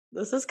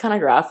This is kind of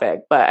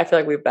graphic, but I feel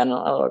like we've been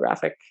a little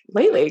graphic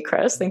lately,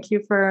 Chris. Thank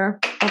you for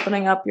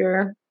opening up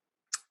your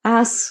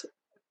ass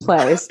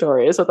play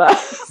stories with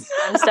us.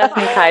 I'm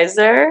Stephanie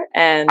Kaiser,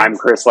 and I'm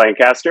Chris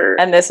Lancaster.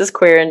 And this is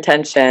Queer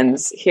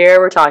Intentions. Here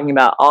we're talking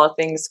about all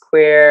things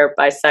queer,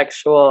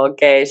 bisexual,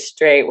 gay,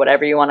 straight,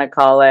 whatever you want to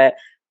call it.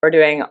 We're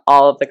doing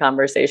all of the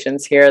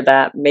conversations here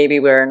that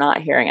maybe we're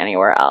not hearing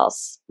anywhere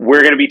else.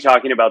 We're going to be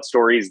talking about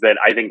stories that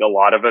I think a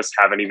lot of us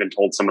haven't even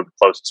told some of the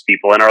closest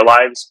people in our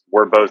lives.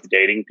 We're both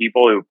dating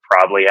people who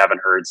probably haven't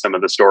heard some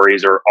of the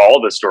stories or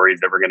all the stories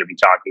that we're going to be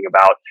talking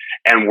about.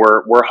 And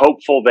we're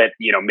hopeful that,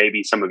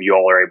 maybe some of you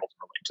all are able to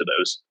relate to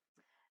those.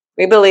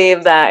 We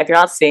believe that if you're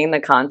not seeing the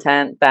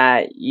content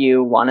that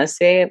you want to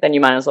see, then you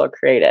might as well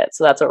create it.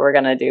 So that's what we're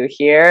going to do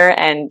here.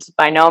 And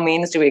by no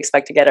means do we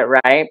expect to get it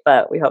right,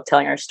 but we hope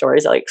telling our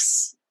stories like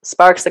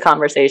sparks the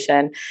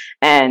conversation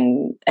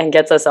and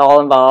gets us all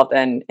involved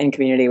and in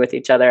community with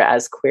each other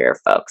as queer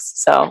folks.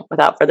 So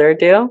without further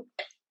ado,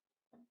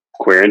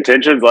 Queer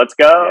Intentions, let's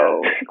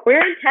go.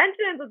 Queer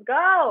Intentions, let's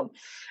go.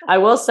 I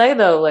will say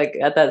though, like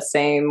at that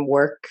same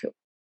work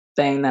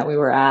thing that we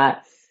were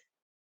at,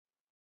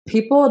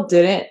 people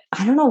didn't,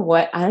 I don't know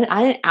what, I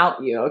didn't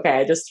out you.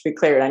 Okay. Just to be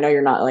clear. I know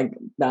you're not like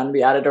bound to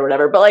be outed or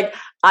whatever, but like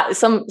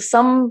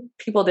some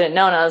people didn't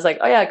know. And I was like,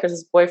 oh yeah,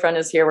 Chris's boyfriend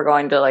is here. We're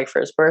going to like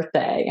for his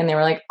birthday. And they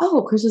were like,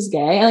 oh, Chris is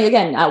gay. And like,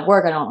 again, at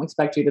work, I don't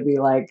expect you to be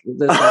like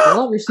this. Like, I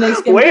love your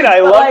snakeskin. Wait,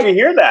 I love to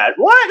hear that.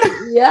 What?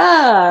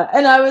 Yeah.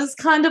 And I was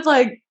kind of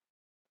like,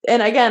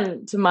 and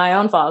again, to my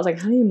own fault, I was like,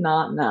 how do you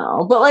not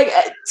know? But like,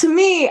 to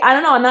me, I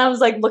don't know. And then I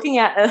was like looking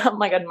at it, I'm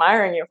like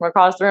admiring you from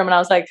across the room. And I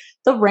was like,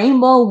 the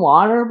rainbow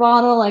water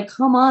bottle, like,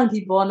 come on,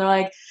 people. And they're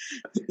like,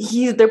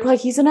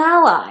 he's an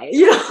ally.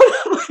 You know,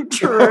 like,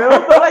 true.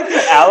 But like,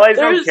 allies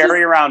don't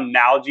carry around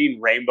Nalgene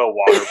rainbow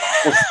water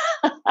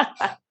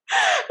bottles.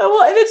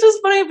 Well, and it's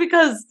just funny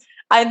because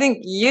I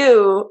think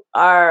you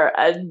are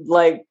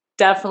like,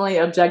 definitely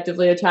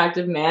objectively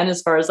attractive man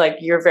as far as like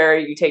you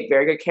take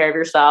very good care of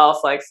yourself,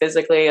 like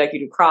physically, like you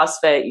do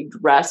CrossFit, you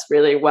dress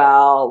really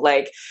well,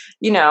 like,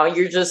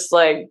 you're just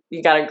like,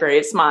 you got a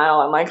great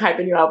smile. I'm like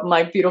hyping you up and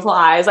like beautiful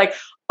eyes, like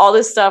all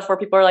this stuff where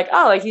people are like,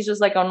 oh, like he's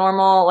just like a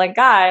normal like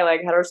guy, like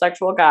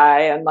heterosexual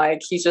guy, and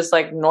like he's just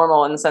like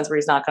normal in the sense where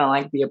he's not gonna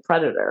like be a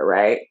predator,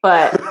 right?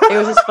 But it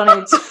was just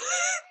funny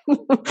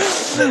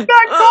that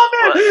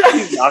comment.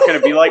 He's not going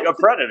to be like a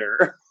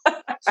predator.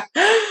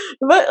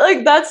 But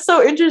like that's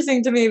so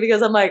interesting to me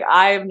because I'm like,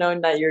 I've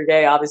known that you're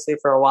gay obviously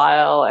for a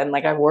while, and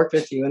like I've worked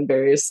with you in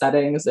various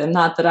settings, and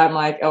not that I'm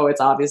like, oh,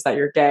 it's obvious that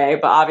you're gay,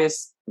 but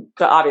obvious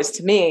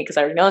to me because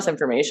I already know this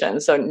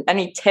information. So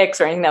any ticks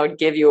or anything that would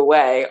give you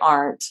away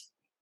aren't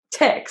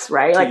ticks,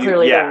 right? Like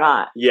clearly they're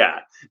not.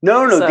 Yeah.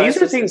 No, so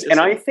these are things, and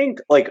I think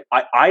like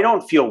I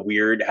don't feel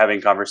weird having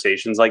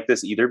conversations like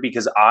this either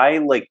because I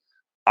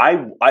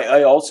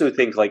also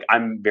think like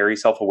I'm very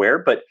self-aware,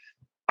 but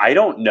I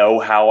don't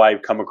know how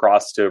I've come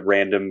across to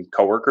random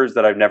coworkers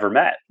that I've never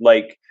met.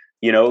 Like,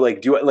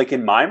 like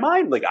in my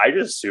mind, like I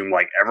just assume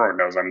like everyone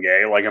knows I'm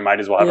gay. Like I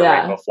might as well have a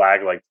rainbow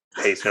flag like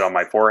pasted on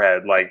my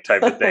forehead, like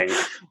type of thing,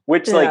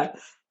 which like,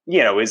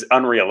 is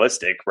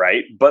unrealistic.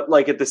 Right. But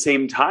like at the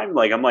same time,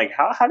 like, I'm like,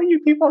 how do you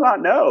people not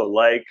know?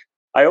 Like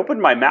I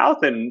opened my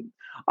mouth and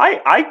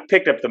I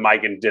picked up the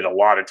mic and did a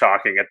lot of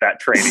talking at that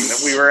training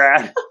that we were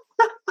at.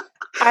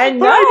 I know.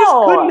 But I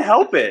just couldn't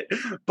help it.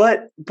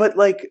 But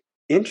like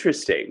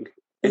interesting.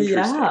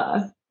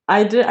 Yeah.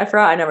 I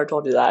forgot I never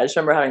told you that. I just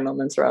remember having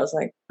moments where I was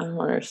like, I don't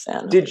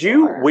understand. Did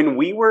you when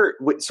we were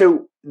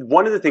so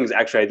one of the things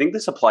actually I think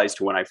this applies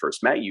to when I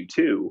first met you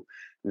too,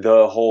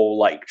 the whole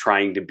like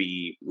trying to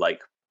be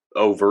like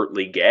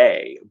overtly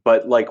gay.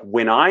 But like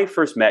when I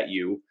first met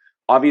you,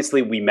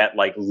 obviously we met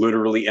like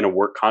literally in a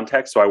work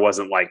context, so I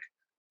wasn't like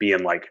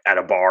being like at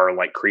a bar,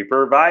 like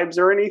creeper vibes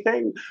or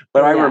anything.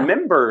 But I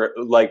remember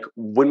like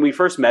when we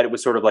first met, it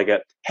was sort of like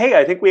hey,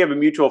 I think we have a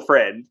mutual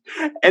friend.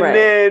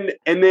 And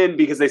then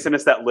because they sent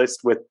us that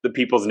list with the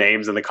people's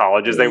names and the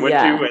colleges they went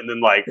to. And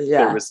then like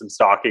there was some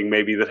stalking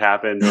maybe that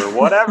happened or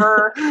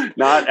whatever,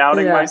 not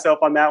outing myself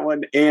on that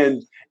one.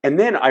 And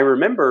then I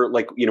remember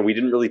like, we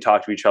didn't really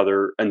talk to each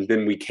other. And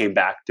then we came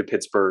back to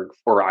Pittsburgh,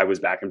 or I was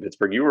back in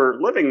Pittsburgh. You were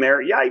living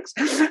there. Yikes.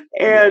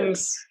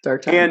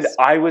 And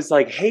I was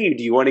like, hey,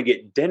 do you want to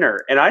get dinner?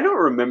 And I don't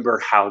remember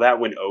how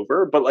that went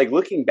over, but like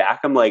looking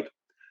back, I'm like,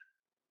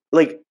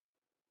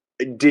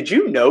 did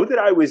you know that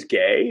I was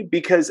gay?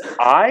 Because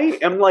I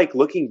am like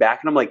looking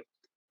back and I'm like,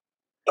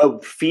 a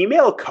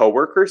female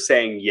coworker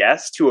saying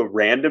yes to a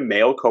random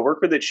male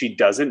coworker that she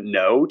doesn't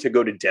know to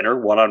go to dinner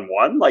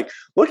one-on-one. Like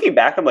looking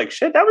back, I'm like,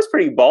 shit, that was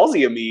pretty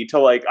ballsy of me to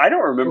like, I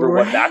don't remember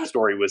what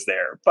backstory was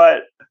there,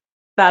 but.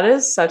 That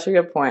is such a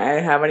good point. I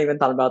haven't even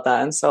thought about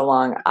that in so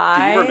long. Do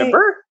you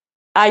remember?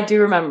 I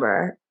do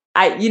remember.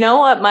 You know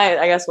what,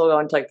 I guess we'll go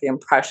into like the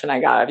impression I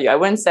got of you. I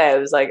wouldn't say I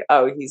was like,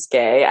 oh, he's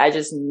gay. I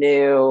just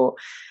knew.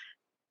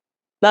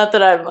 Not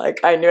that I'm like,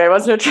 I knew I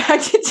wasn't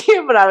attracted to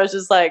you, but I was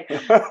just like,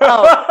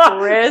 oh,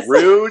 Chris.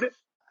 Rude.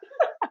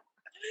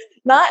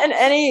 not in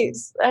any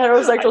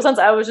heterosexual sense.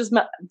 I was just,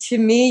 to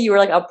me, you were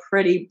like a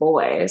pretty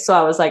boy. So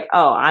I was like,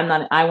 oh, I'm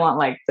not, I want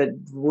like the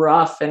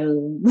rough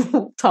and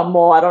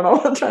tumble. I don't know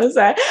what I'm trying to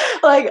say.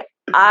 Like,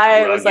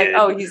 I was like,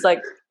 oh, Rugged. he's like,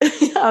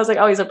 I was like,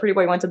 oh, he's a pretty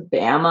boy. He went to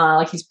Bama.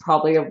 Like, he's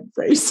probably a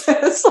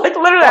racist. Like,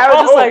 literally, I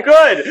was just like,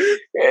 good.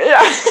 yeah.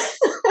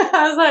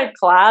 I was like,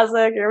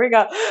 classic. Here we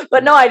go.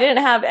 But no, I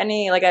didn't have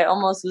any, like, I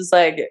almost was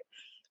like,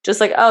 just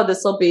like, oh,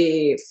 this will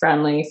be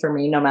friendly for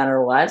me no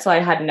matter what. So I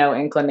had no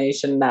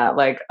inclination that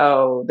like,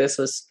 oh, this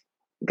was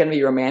going to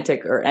be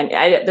romantic and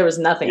there was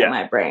nothing in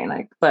my brain.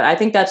 Like, but I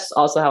think that's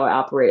also how I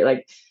operate.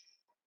 Like,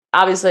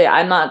 obviously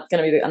I'm not the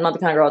kind of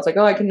girl. It's like,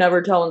 oh, I can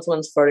never tell when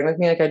someone's flirting with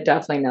me. Like, I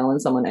definitely know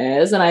when someone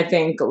is. And I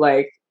think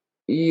like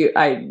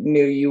I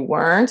knew you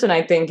weren't. And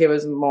I think it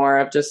was more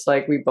of just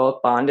like, we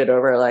both bonded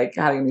over like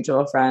having a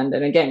mutual friend.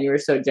 And again, you were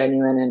so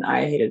genuine and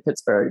I hated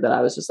Pittsburgh that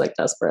I was just like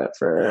desperate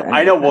for.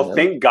 I know. Well,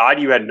 thank God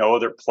you had no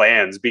other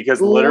plans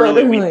because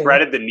literally we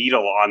threaded the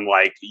needle on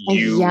like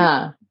you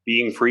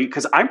being free.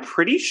 Cause I'm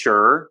pretty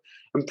sure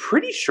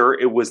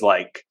it was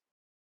like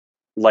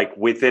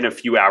within a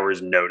few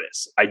hours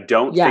notice. I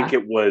don't think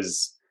it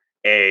was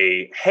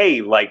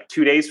hey, like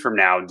 2 days from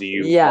now, do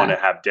you want to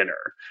have dinner?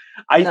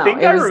 I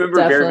think I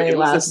remember it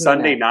was a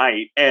Sunday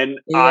night and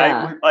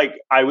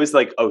I was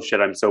like, oh shit,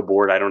 I'm so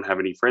bored. I don't have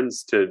any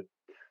friends to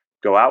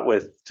go out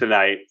with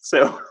tonight.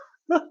 So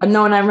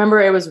no, and I remember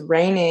it was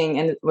raining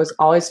and it was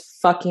always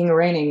fucking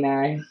raining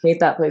there. I hate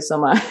that place so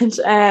much.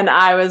 And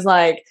I was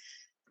like,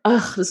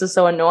 oh, this is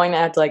so annoying. I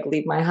had to like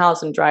leave my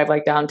house and drive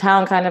like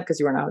downtown kind of because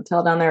you were in a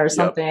hotel down there or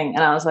something.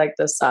 And I was like,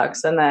 this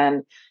sucks. And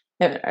then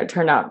it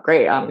turned out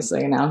great,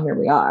 obviously. And now here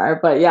we are.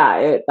 But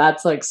yeah,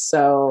 that's like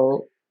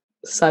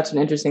such an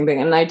interesting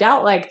thing. And I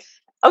doubt like,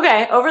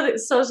 okay,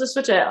 so to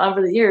switch it over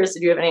the years,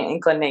 did you have any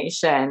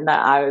inclination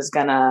that I was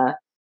gonna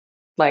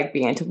like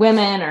be into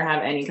women or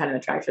have any kind of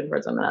attraction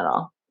towards women at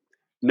all?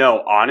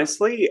 No,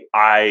 honestly,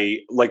 I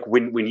like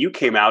when you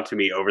came out to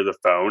me over the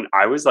phone,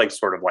 I was like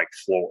sort of like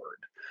floored.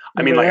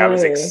 I mean, like I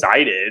was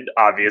excited,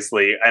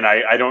 obviously, and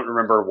I don't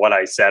remember what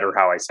I said or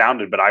how I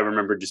sounded, but I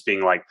remember just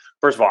being like,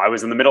 first of all, I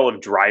was in the middle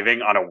of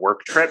driving on a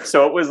work trip,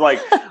 so it was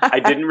like I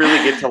didn't really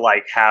get to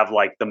like have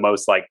like the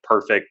most like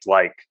perfect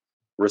like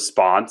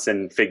response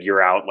and figure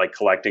out like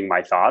collecting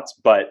my thoughts,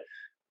 but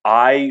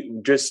I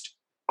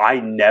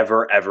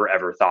never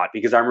ever thought,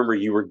 because I remember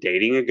you were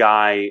dating a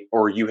guy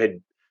or you had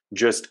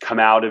just come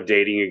out of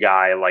dating a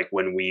guy like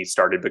when we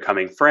started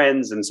becoming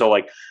friends, and so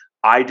like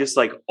I just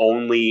like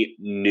only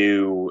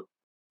knew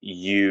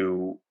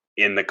you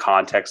in the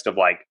context of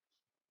like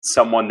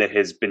someone that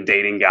has been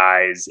dating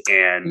guys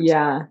and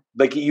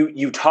like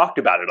you talked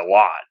about it a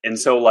lot. And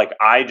so like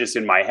I just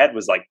in my head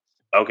was like,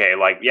 okay,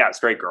 like, yeah,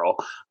 straight girl.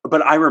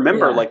 But I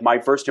remember like my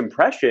first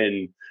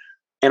impression,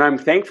 and I'm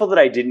thankful that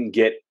I didn't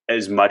get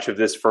as much of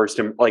this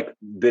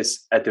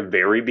this at the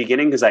very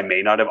beginning, because I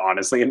may not have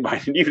honestly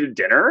invited you to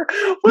dinner,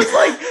 was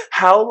like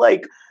how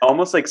like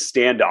almost like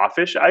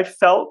standoffish I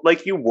felt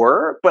like you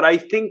were. But I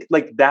think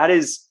like that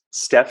is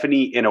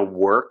Stephanie in a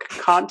work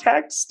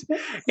context.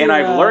 And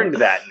I've learned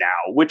that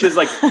now, which is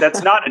like,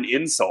 that's not an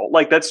insult.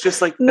 Like, that's just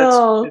like,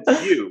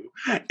 that's you.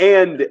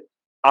 And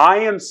I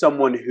am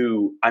someone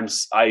who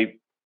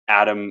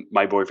Adam,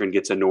 my boyfriend,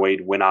 gets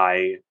annoyed when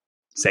I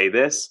say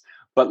this,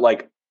 but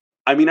like,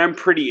 I mean, I'm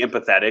pretty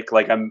empathetic.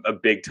 Like I'm a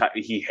big time.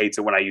 He hates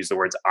it when I use the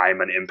words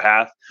 "I'm an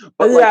empath."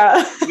 But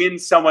like when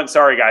someone,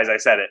 sorry guys, I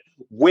said it.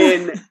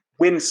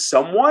 When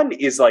someone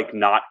is like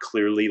not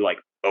clearly like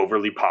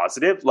overly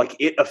positive, like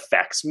it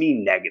affects me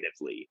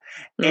negatively.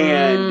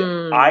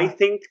 And I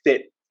think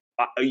that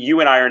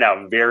you and I are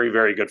now very,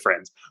 very good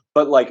friends.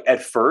 But like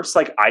at first,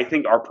 like I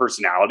think our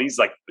personalities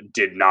like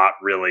did not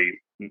really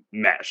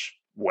mesh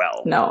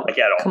well, like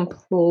at all.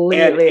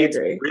 Completely and it's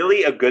agree.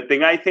 Really a good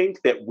thing, I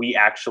think, that we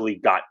actually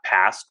got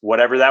past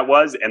whatever that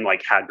was and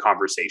like had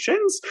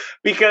conversations,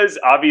 because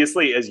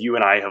obviously as you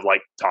and I have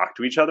like talked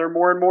to each other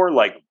more and more,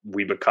 like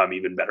we become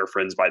even better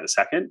friends by the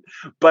second.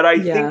 But I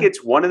think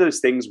it's one of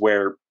those things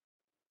where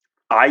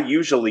I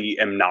usually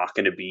am not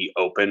going to be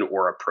open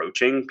or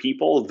approaching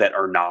people that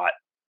are not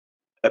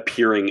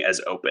appearing as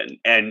open.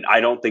 And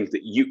I don't think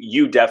that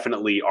you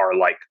definitely are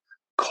like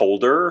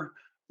colder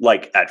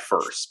like at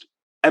first.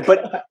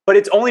 But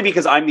it's only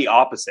because I'm the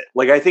opposite.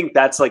 Like I think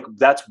that's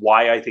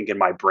why I think in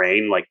my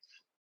brain, like,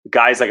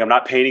 guys, like I'm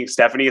not painting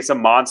Stephanie as a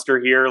monster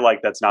here.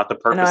 Like that's not the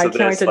purpose of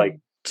this. Like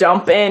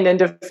jump in and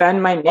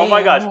defend my name. Oh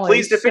my gosh,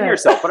 please defend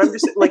yourself. But I'm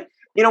just like,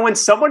 you know, when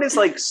someone is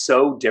like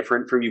so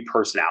different from you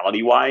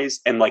personality wise,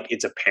 and like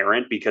it's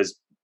apparent, because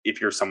if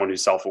you're someone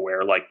who's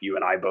self-aware, like you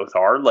and I both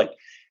are, like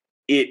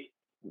it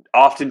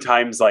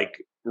oftentimes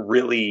like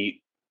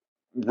really,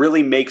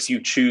 really makes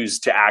you choose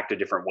to act a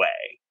different way.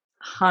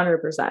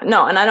 100%.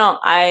 No, and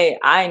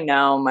I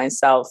know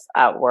myself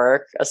at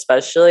work,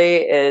 especially,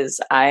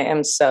 is I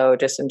am so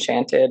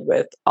disenchanted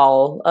with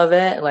all of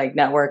it. Like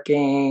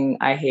networking,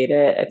 I hate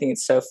it. I think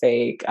it's so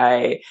fake.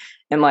 I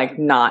am like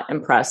not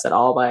impressed at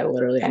all by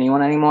literally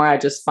anyone anymore. I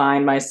just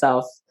find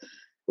myself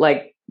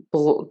like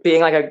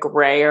being like a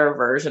grayer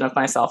version of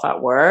myself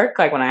at work,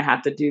 like when I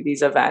have to do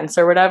these events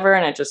or whatever.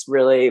 And it just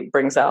really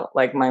brings out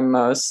like my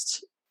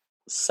most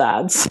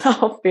sad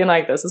self, being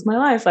like, this is my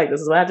life, like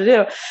this is what I have to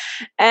do.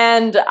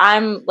 And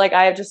I'm like,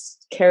 I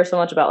just care so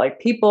much about like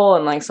people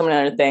and like so many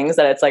other things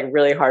that it's like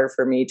really hard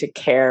for me to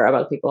care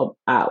about people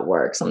at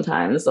work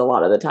sometimes, a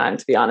lot of the time,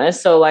 to be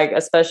honest. So like,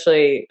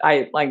 especially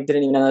I like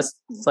didn't even know this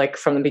like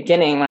from the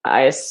beginning.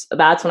 That's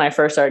when I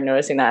first started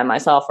noticing that in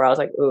myself, where I was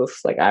like,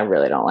 oof, like I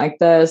really don't like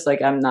this.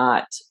 Like I'm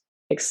not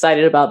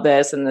excited about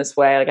this in this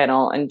way. Like I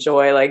don't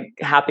enjoy like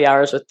happy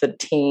hours with the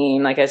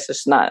team. Like it's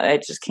just not, I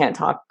just can't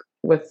talk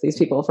with these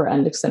people for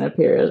an extended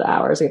period of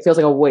hours. Like, it feels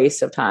like a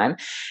waste of time.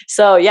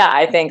 So yeah,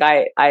 I think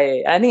I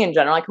think in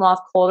general I come off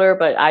colder,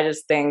 but I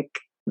just think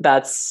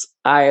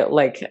I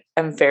like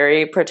am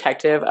very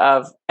protective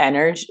of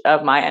energy,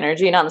 of my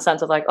energy, not in the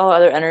sense of like, oh,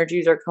 other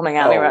energies are coming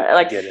at me. Right?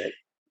 Like I get it.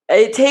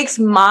 It takes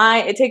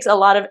a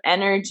lot of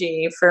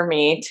energy for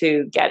me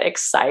to get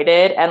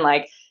excited and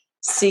like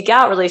seek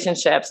out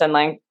relationships. And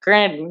like,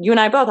 granted, you and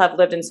I both have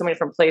lived in so many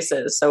different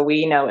places, so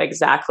we know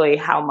exactly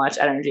how much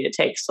energy it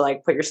takes to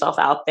like put yourself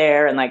out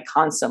there and like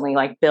constantly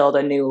like build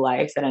a new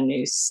life in a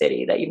new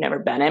city that you've never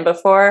been in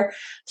before.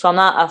 So I'm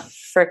not a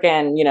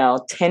freaking,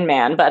 tin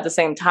man, but at the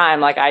same time,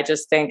 like I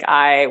just think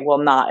I will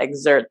not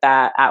exert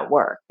that at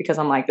work because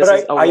I'm like, this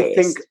is a waste.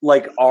 I think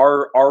like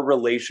our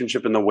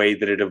relationship and the way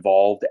that it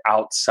evolved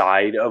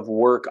outside of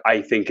work,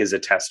 I think is a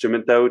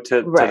testament though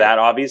to that,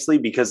 obviously,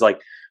 because like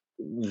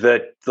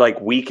the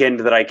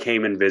weekend that I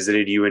came and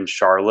visited you in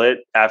Charlotte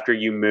after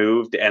you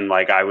moved, and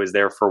like I was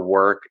there for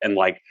work, and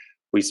like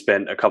we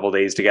spent a couple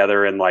days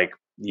together, and like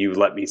you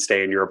let me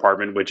stay in your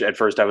apartment, which at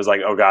first I was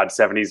like, oh God,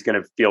 70's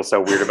going to feel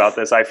so weird about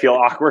this. I feel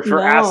awkward for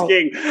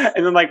asking.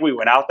 And then like we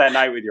went out that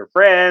night with your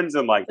friends,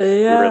 and like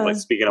we were like,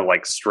 speaking of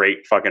like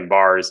straight fucking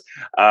bars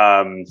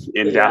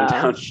in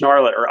downtown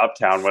Charlotte or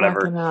uptown,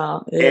 whatever.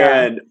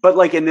 But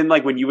like, and then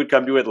like when you would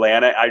come to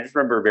Atlanta, I just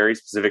remember very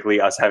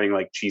specifically us having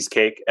like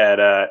cheesecake at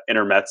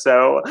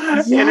Intermezzo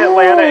in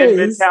Atlanta in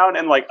Midtown,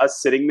 and like us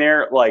sitting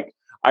there, like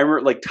I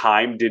remember like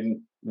time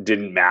didn't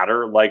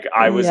matter. Like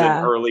I was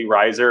an early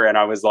riser, and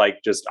I was like,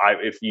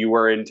 if you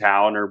were in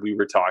town or we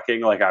were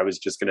talking, like I was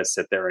just going to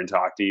sit there and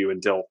talk to you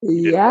until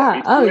you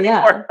didn't want me to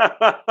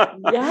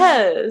anymore.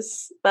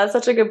 Yes, that's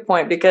such a good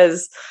point,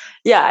 because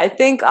I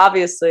think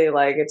obviously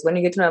like it's when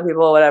you get to know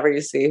people, whatever,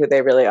 you see who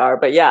they really are.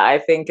 But I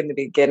think in the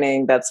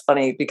beginning, that's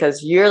funny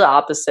because you're the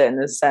opposite in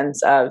the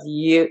sense of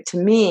to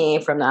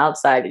me from the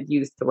outside,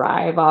 you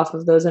thrive off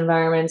of those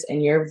environments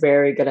and you're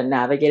very good at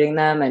navigating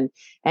them,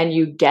 and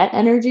you get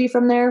energy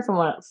from there,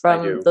 from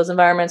those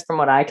environments, from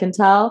what I can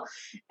tell.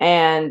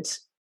 And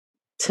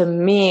to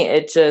me,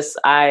 it's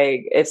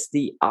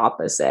the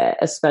opposite,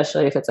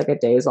 especially if it's like a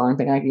days long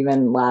thing. Like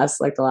even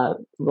the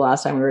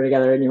last time we were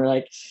together, and you were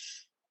like,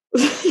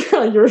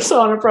 you were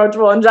so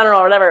unapproachable in general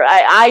or whatever.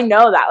 I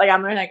know that. Like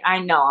I'm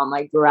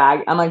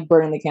like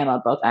burning the candle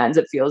at both ends.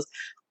 It feels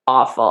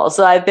awful.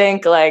 So I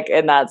think like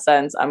in that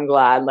sense, I'm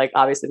glad like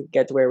obviously to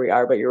get to where we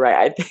are, but you're right.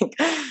 I think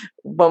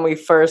when we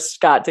first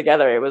got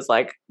together, it was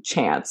like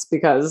chance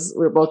because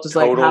we were both just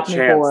total like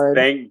chance. Bored.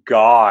 Thank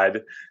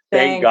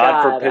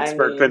God for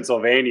Pittsburgh,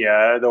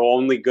 Pennsylvania. The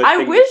only good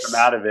thing to come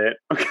out of it.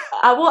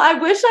 I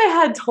wish I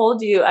had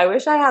told you. I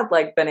wish I had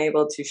like been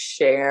able to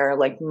share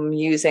like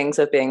musings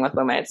of being with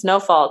women. It's no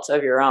fault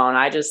of your own.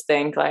 I just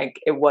think like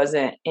it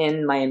wasn't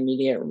in my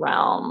immediate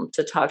realm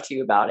to talk to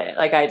you about it.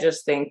 Like I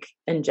just think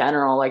in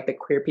general, like the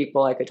queer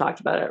people I could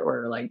talk about it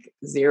were like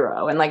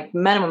zero. And like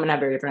men and women have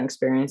very different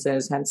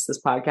experiences, hence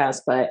this podcast.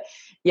 But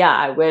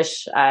I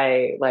wish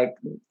I like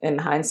in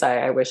hindsight,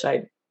 I wish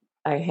I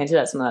hinted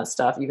at some of that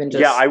stuff, even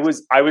just. I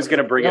was going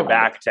to bring it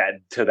back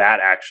to that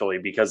actually,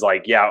 because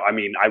like, I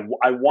mean,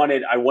 I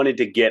wanted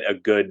to get a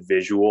good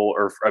visual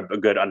or a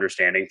good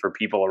understanding for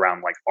people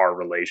around like our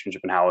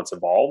relationship and how it's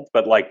evolved.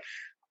 But like,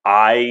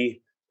 I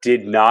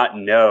did not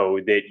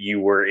know that you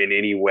were in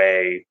any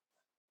way,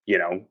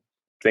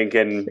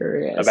 thinking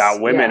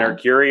about women or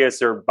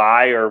curious or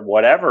bi or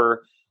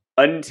whatever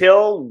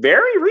until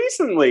very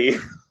recently.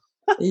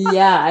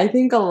 I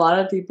think a lot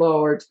of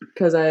people were,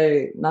 because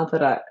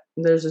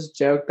there's this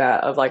joke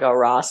that of like a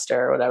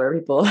roster or whatever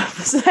people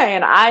say,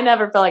 and I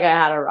never felt like I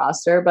had a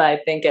roster, but I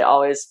think it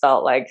always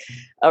felt like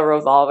a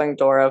revolving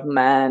door of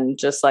men.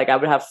 Just like I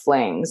would have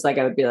flings, like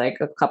I would be like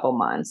a couple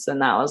months,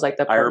 and that was like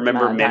the. I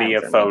remember many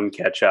a phone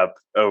catch up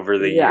over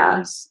the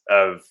years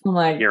of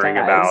hearing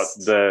about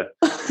the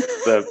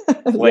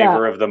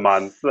flavor of the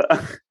month.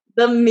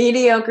 The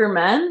mediocre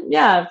men,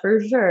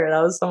 for sure.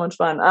 That was so much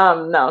fun.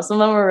 No,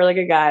 some of them were really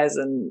good guys,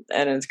 and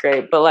it's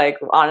great. But like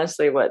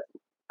honestly, what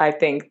I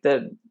think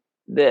the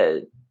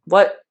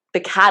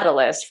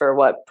catalyst for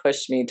what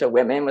pushed me to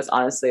women was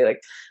honestly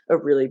like a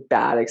really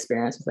bad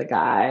experience with a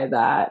guy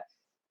that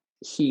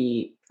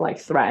he like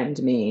threatened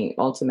me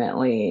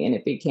ultimately, and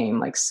it became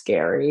like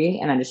scary.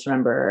 And I just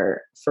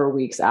remember for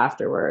weeks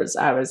afterwards,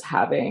 I was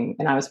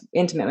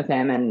intimate with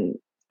him, and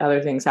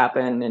other things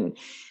happened. And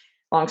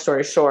long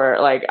story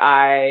short, like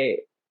I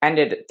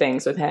ended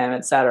things with him,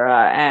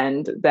 etc.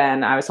 And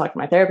then I was talking to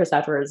my therapist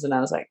afterwards, and I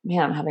was like,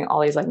 man, I'm having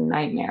all these like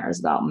nightmares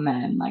about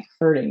men like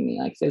hurting me,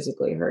 like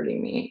physically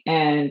hurting me.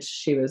 And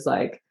she was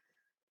like,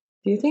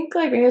 do you think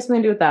like maybe it has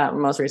something to do with that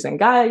most recent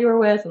guy that you were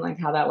with and like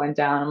how that went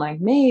down? I'm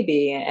like,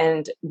 maybe.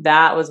 And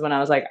that was when I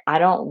was like, I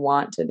don't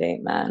want to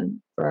date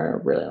men for a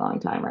really long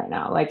time right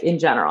now. Like in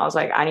general, I was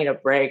like, I need a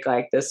break.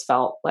 Like this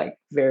felt like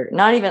very,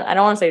 not even, I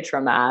don't want to say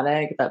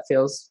traumatic. That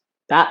feels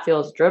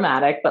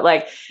dramatic, but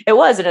like it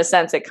was in a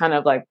sense, it kind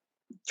of like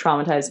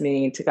traumatized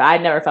me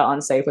I'd never felt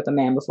unsafe with a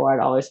man before.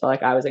 I'd always felt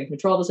like I was in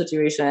control of the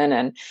situation,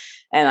 and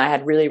I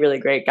had really, really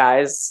great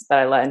guys that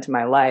I let into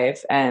my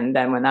life. And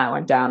then when that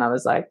went down, I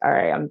was like, all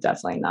right, I'm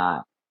definitely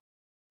not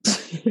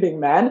dating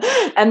men.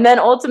 And then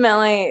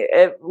ultimately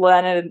it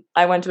landed,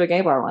 I went to a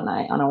gay bar one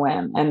night on a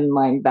whim, and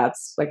like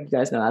that's like, you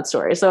guys know that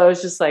story. So it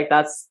was just like,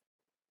 that's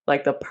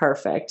like the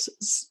perfect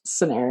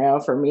scenario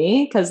for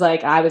me, because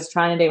like I was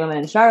trying to date women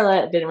in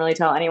Charlotte, didn't really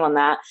tell anyone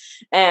that,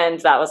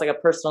 and that was like a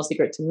personal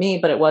secret to me,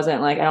 but it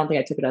wasn't like, I don't think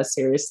I took it as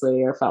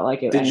seriously or felt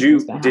like it did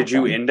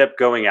you end up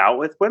going out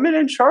with women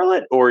in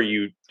Charlotte, or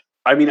you,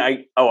 I mean,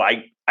 I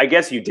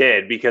guess you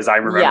did, because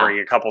I'm remembering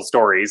a couple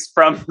stories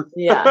from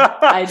yeah,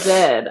 I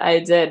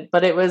did,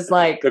 but it was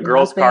like the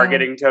girl's car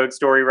getting towed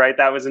story, right?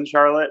 That was in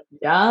Charlotte.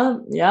 Yeah.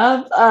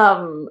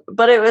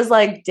 But it was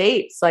like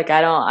dates, like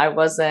I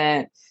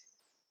wasn't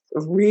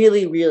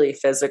really, really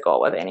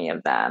physical with any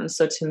of them.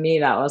 So to me,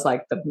 that was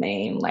like the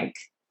main like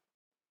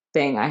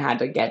thing I had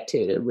to get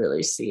to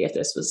really see if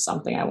this was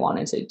something I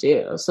wanted to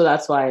do. So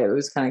that's why it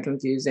was kind of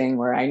confusing,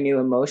 where I knew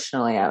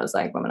emotionally I was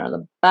like, women are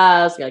the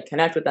best. I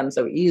connect with them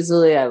so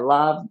easily. I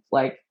love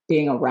like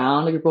being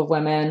around a group of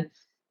women.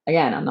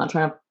 Again, I'm not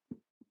trying to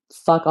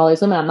fuck all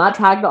these women. I'm not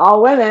attracted to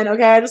all women.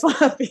 Okay. I just want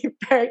to be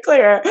very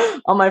clear.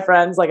 All my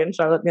friends like in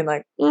Charlotte being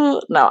like,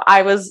 no,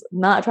 I was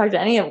not attracted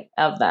to any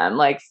of them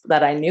like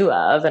that I knew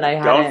of. And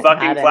I don't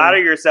fucking flatter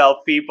yourself,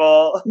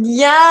 people.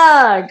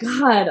 Yeah.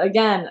 God,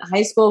 again,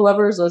 high school,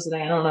 whoever's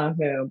listening, I don't know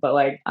who, but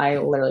like I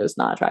literally was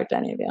not attracted to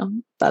any of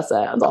you. That's it.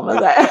 That's all I'm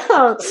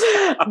gonna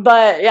say.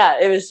 But yeah,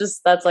 it was just,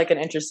 that's like an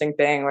interesting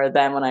thing, where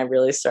then when I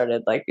really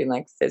started like being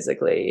like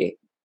physically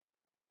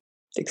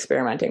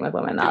experimenting with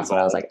women, that's when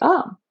I was like,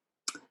 oh,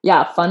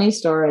 yeah, funny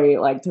story,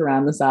 like to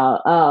round this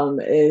out,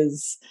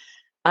 is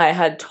I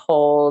had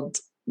told,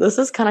 this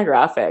is kind of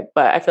graphic,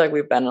 but I feel like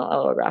we've been a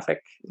little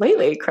graphic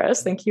lately,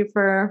 Chris. Thank you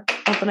for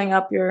opening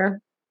up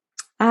your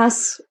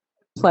ass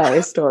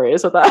play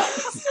stories with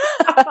us.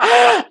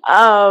 I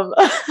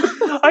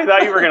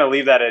thought you were going to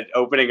leave that at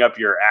opening up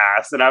your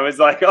ass. And I was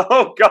like,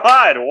 oh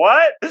God,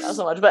 what? Not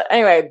so much. But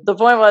anyway, the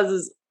point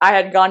is I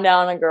had gone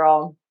down on a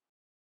girl.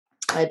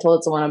 I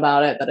told someone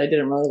about it, but I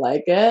didn't really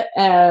like it.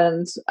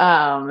 And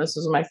this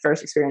was my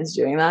first experience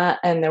doing that.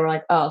 And they were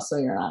like, oh, so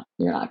you're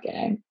not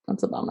gay.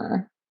 That's a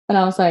bummer. And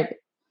I was like,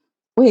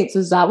 wait, so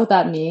is that what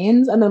that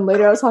means? And then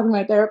later I was talking to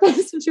my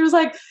therapist, and she was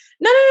like,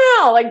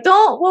 no, like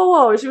don't,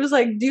 whoa. She was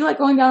like, do you like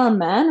going down on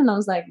men? And I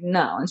was like,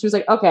 no. And she was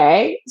like,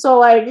 okay. So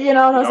like, and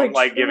I was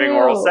like giving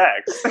oral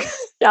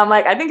sex. Yeah, I'm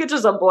like, I think it's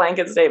just a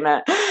blanket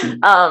statement.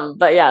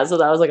 But yeah, so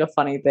that was like a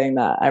funny thing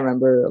that I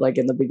remember like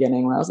in the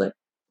beginning, where I was like,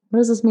 what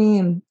does this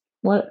mean?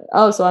 What?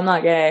 Oh, so I'm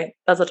not gay.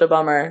 That's such a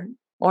bummer.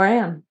 Or I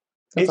am.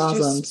 That's it's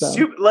awesome. Just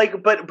super,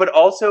 like, but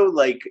also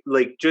like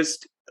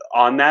just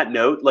on that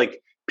note,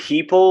 like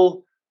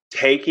people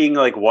taking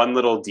like one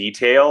little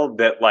detail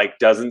that like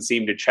doesn't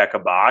seem to check a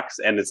box,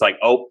 and it's like,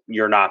 oh,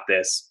 you're not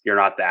this, you're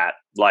not that,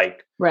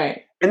 like,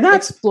 right. And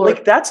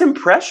like that's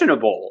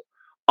impressionable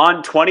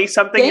on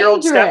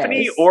 20-something-year-old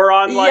Stephanie, or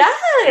on like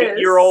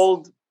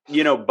 8-year-old,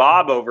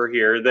 Bob over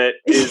here that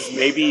is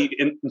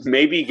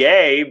maybe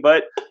gay,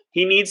 but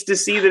he needs to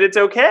see that it's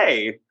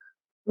okay.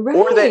 Right.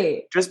 Or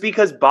that just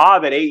because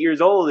Bob at 8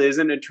 years old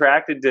isn't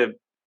attracted to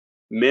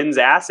men's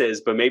asses,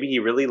 but maybe he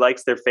really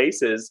likes their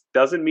faces,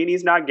 doesn't mean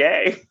he's not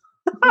gay.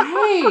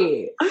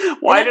 Right.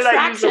 Why did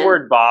I use the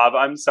word Bob?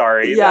 I'm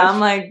sorry. Yeah, I'm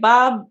like,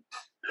 Bob,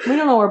 we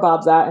don't know where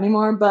Bob's at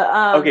anymore,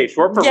 but okay,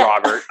 short for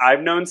Robert.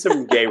 I've known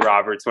some gay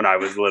Roberts when I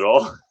was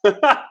little.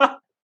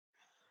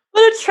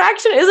 But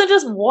attraction isn't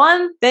just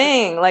one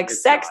thing. Like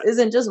sex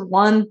isn't just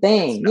one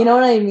thing. You know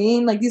what I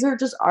mean? Like these are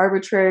just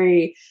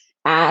arbitrary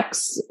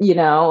acts,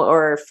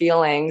 or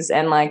feelings.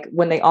 And like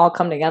when they all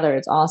come together,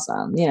 it's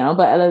awesome,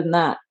 but other than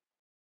that,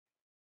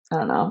 I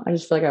don't know. I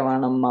just feel like I went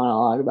on a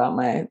monologue about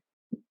my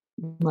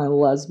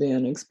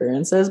lesbian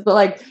experiences, but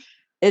like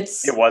it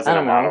wasn't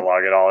a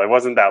monologue at all. It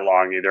wasn't that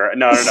long either.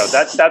 No.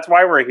 That's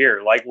why we're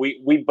here. Like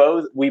we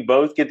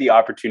both get the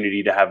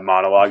opportunity to have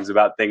monologues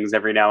about things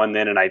every now and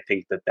then. And I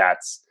think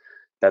that's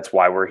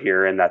why we're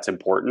here. And that's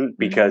important,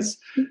 because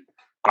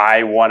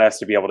I want us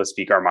to be able to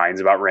speak our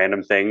minds about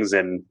random things.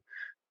 And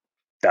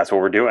that's what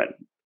we're doing.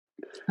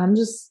 I'm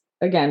just,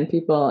 again,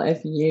 people,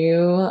 if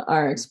you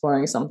are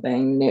exploring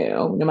something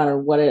new, no matter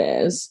what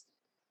it is,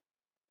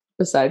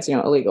 besides,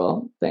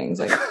 illegal things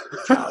like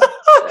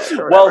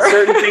or well, whatever.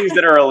 certain things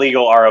that are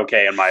illegal are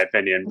okay in my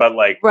opinion, but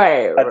like,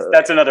 Right.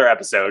 that's another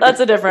episode. That's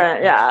a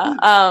different, yeah.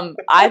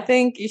 I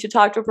think you should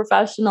talk to a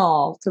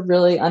professional to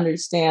really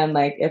understand,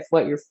 like, if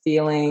what you're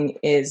feeling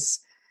is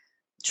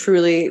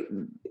truly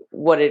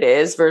what it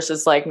is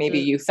versus like maybe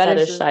you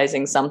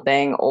fetishizing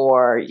something,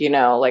 or, you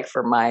know, like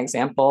for my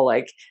example,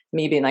 like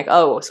me being like,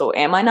 oh, so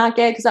am I not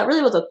gay? Because that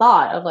really was a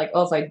thought of like,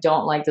 oh, if I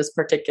don't like this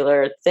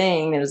particular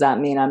thing, does that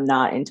mean I'm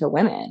not into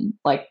women?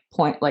 Like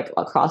like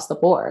across the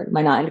board. Am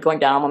I not into going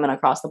down on women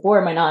across the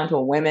board? Am I not into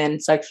women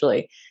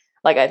sexually?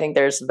 Like, I think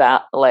there's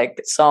that,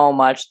 like, so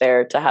much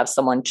there to have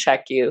someone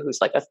check you who's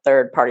like a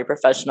third party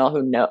professional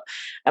who know.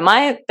 And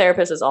my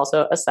therapist is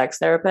also a sex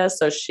therapist,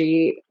 so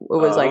it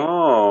was like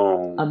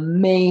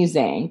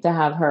amazing to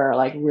have her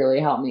like really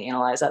help me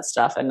analyze that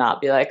stuff and not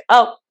be like,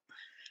 oh,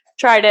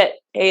 tried it,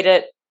 hate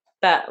it,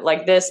 that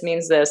like this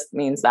means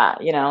that,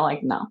 you know,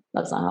 like, no,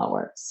 that's not how it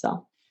works.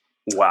 So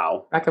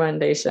wow,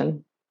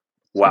 recommendation.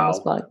 Wow.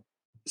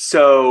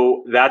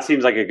 So that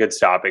seems like a good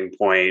stopping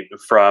point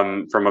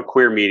from a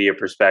queer media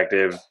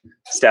perspective.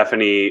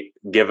 Stephanie,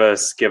 give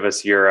us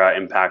your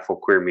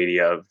impactful queer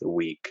media of the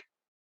week.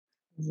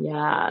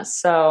 Yeah,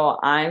 so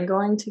I'm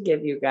going to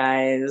give you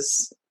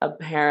guys,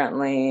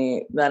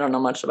 apparently, I don't know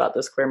much about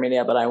this queer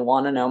media, but I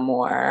want to know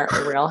more.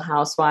 Real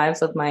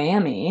Housewives of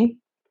Miami.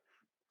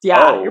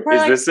 Yeah, oh,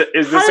 is this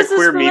a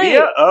queer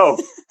media? Oh,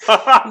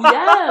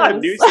 yes,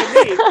 news to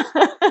me.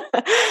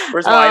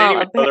 First of all, I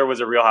didn't even know there was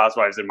a Real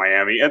Housewives in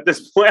Miami. At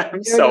this point,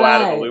 I'm so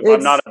out of the loop.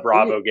 I'm not a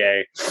Bravo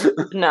gay.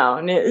 No,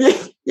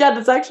 yeah,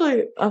 that's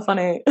actually a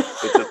funny.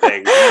 It's a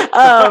thing.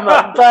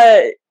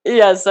 But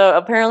yeah, so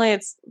apparently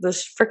it's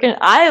this freaking.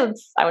 I went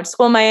to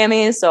school in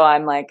Miami, so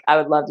I'm like, I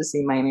would love to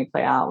see Miami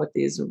play out with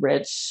these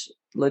rich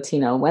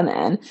Latino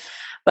women.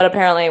 But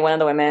apparently one of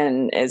the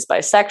women is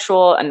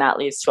bisexual, and that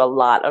leads to a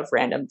lot of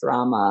random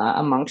drama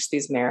amongst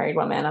these married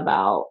women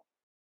about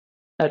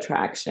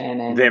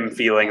attraction and them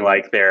feeling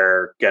like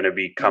they're going to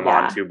be come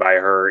onto by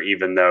her,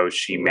 even though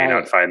she may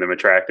not find them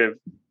attractive.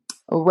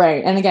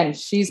 Right. And again,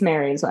 she's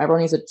married, so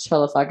everyone needs to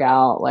chill the fuck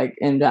out, like,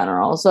 in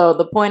general. So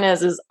the point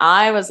is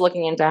I was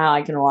looking into how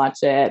I can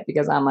watch it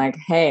because I'm like,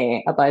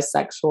 hey, a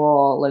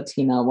bisexual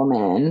Latina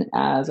woman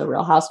as a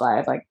Real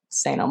Housewife, like,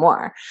 say no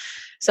more.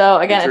 So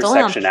again, it's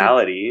only on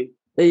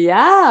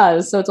yeah,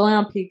 so it's only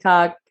on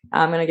Peacock.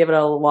 I'm gonna give it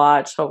a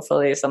watch,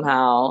 hopefully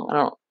somehow. I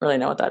don't really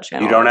know what that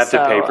channel is. You don't have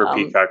to pay for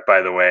Peacock,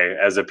 by the way,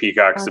 as a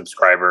Peacock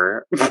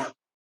subscriber.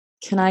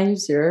 Can I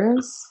use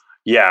yours?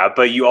 Yeah,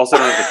 but you also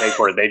don't have to pay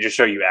for it. They just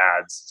show you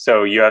ads,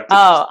 so you have to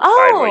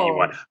decide what you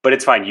want. But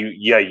it's fine. You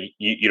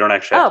don't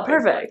actually have to pay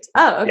perfect.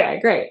 Oh, okay,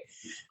 great.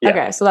 Yeah.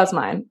 Okay, so that's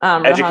mine.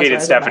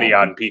 Educated Stephanie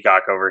on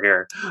Peacock over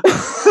here.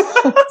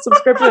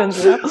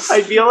 Subscriptions.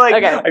 I feel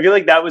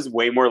like that was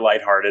way more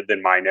lighthearted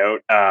than my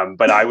note.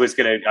 But I was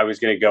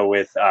gonna go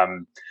with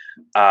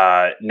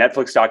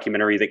Netflix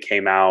documentary that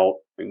came out,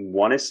 I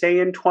want to say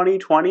in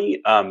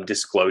 2020,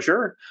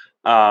 Disclosure.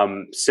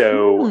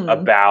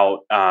 About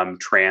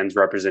trans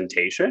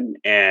representation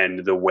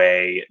and the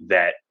way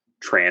that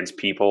trans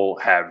people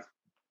have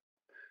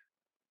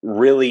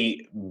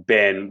really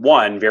been,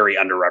 one, very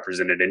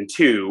underrepresented, and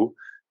two,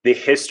 the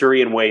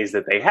history and ways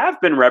that they have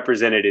been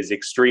represented is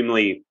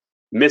extremely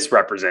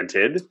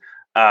misrepresented.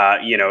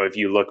 If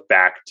you look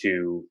back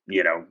to,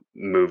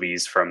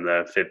 movies from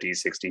the 50s,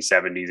 60s,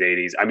 70s,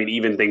 80s, I mean,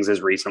 even things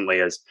as recently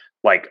as,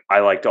 like, I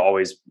like to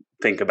always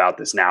think about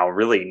this now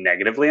really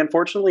negatively,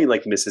 unfortunately,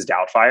 like Mrs.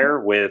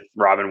 Doubtfire with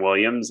Robin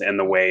Williams, and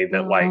the way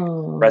that, like,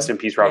 rest in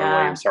peace, Robin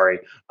Williams, sorry.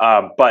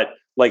 But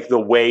like the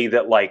way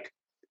that, like,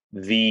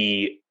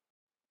 the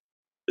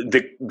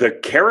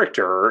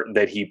character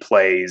that he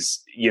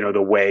plays,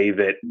 the way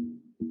that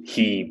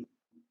he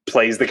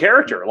plays the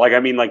character, like, I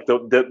mean, like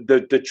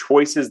the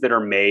choices that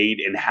are made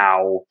and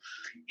how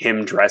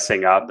him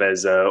dressing up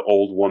as a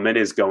old woman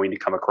is going to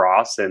come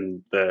across,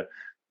 and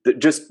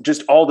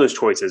just all those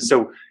choices.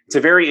 So it's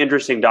a very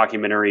interesting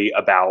documentary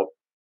about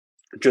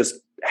just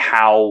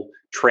how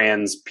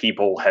trans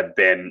people have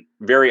been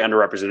very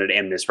underrepresented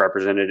and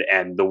misrepresented,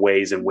 and the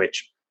ways in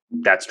which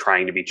that's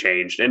trying to be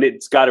changed. And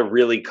it's got a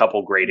really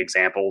couple great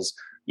examples,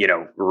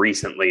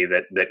 recently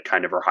that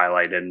kind of are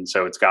highlighted. And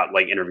so it's got,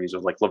 like, interviews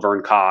with, like,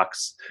 Laverne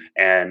Cox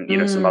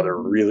and, some other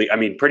really, I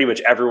mean, pretty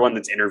much everyone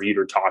that's interviewed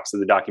or talks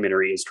in the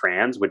documentary is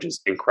trans, which is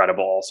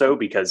incredible also,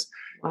 because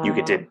you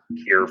get to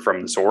hear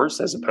from the source,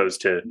 as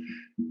opposed to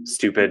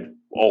stupid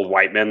old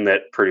white men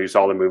that produce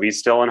all the movies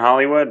still in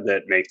Hollywood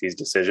that make these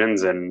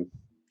decisions and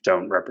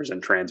don't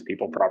represent trans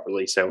people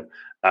properly. So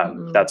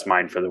that's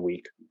mine for the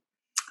week.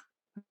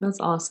 That's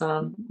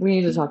awesome. We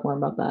need to talk more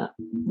about that.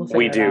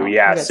 We do,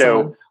 yeah.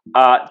 So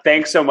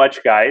thanks so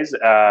much, guys,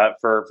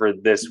 for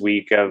this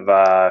week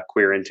of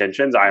Queer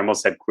Intentions. I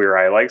almost said Queer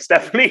Eye like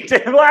Stephanie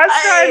did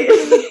last time.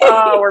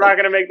 We're not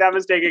going to make that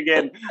mistake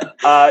again.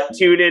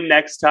 Tune in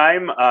next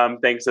time.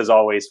 Thanks as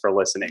always for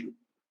listening.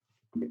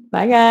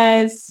 Bye,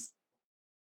 guys.